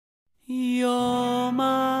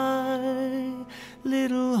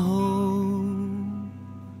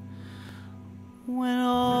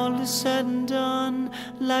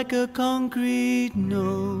like a concrete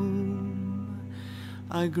gnome.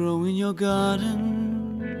 I grow in your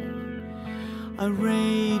garden, I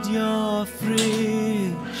raid your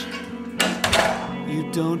fridge.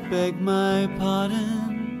 You don't beg my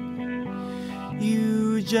pardon,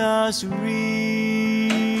 you just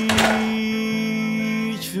reach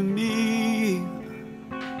for me.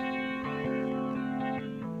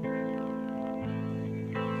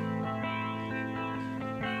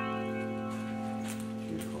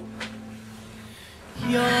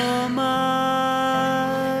 You're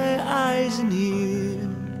my eyes and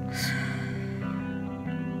ears,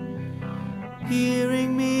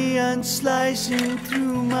 hearing me and slicing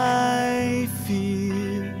through my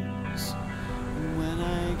fears. And when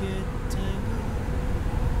I get tangled,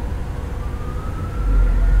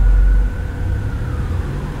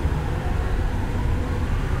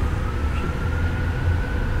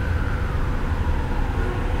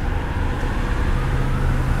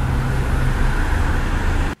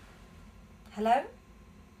 Hello?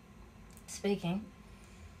 Speaking.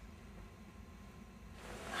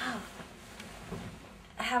 Oh.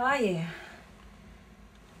 How are you?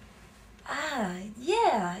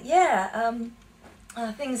 Yeah.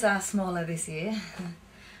 Things are smaller this year.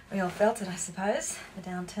 We all felt it, I suppose, the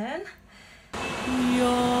downturn.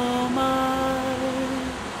 you're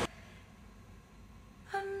my...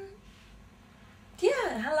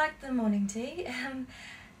 Yeah, I like the morning tea.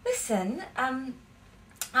 Listen,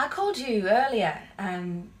 I called you earlier,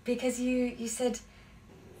 because you said...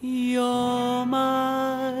 You're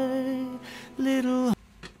my little...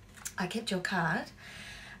 I kept your card,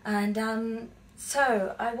 and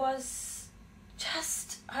so I was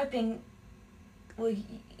just hoping, well,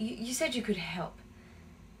 you said you could help.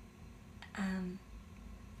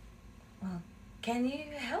 Well, can you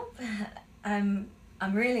help? I'm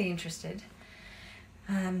really interested.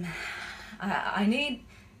 I need...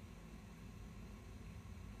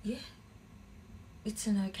 Yeah, it's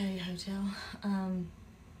an okay hotel.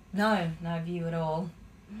 No view at all.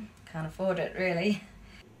 Can't afford it, really.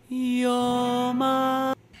 You're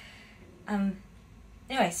my...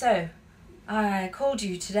 Anyway, so I called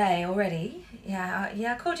you today already. Yeah,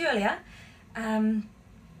 I called you earlier. And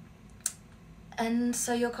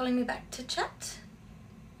so you're calling me back to chat?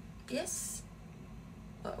 Yes?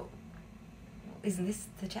 Well, isn't this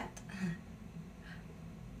the chat?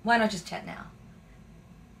 Why not just chat now?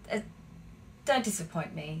 Don't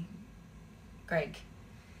disappoint me, Greg.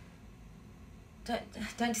 Don't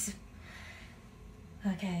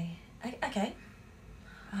Okay. Okay.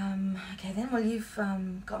 Okay then. Well, you've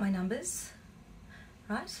got my numbers,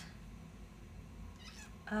 right?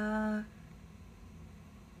 The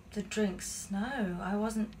drinks. No, I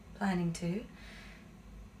wasn't planning to.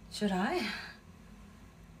 Should I?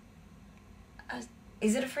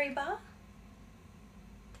 Is it a free bar?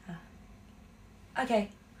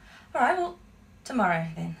 Okay. All right. Well, tomorrow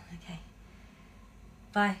then. Okay.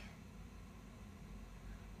 Bye.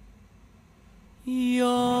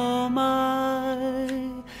 You're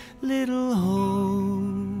my little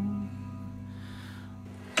home.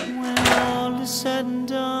 When all is said and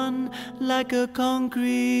done, like a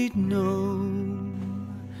concrete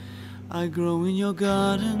gnome, I grow in your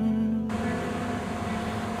garden,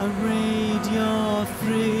 I raid your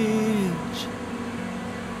fridge.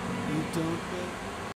 You don't